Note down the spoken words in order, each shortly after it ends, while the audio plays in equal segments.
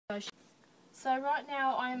So right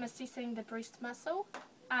now I am assessing the breast muscle.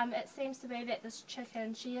 It seems to be that this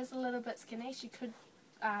chicken, she is a little bit skinny. She could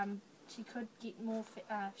get more.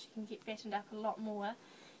 She can get fattened up a lot more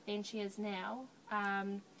than she is now.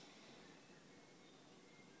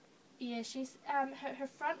 Yeah, she's her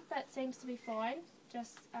front bit seems to be fine.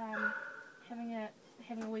 Just having a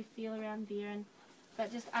wee feel around there,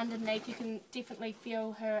 but just underneath you can definitely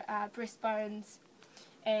feel her breastbones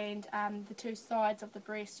and the two sides of the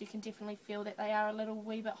breast. You can definitely feel that they are a little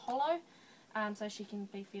wee bit hollow, so she can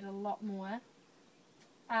be fed a lot more.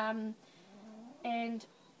 And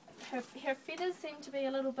her feathers seem to be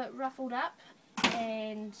a little bit ruffled up,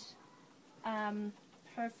 and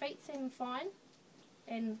her feet seem fine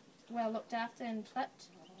and well looked after and clipped.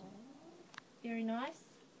 Very nice.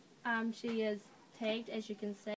 She is tagged, as you can see.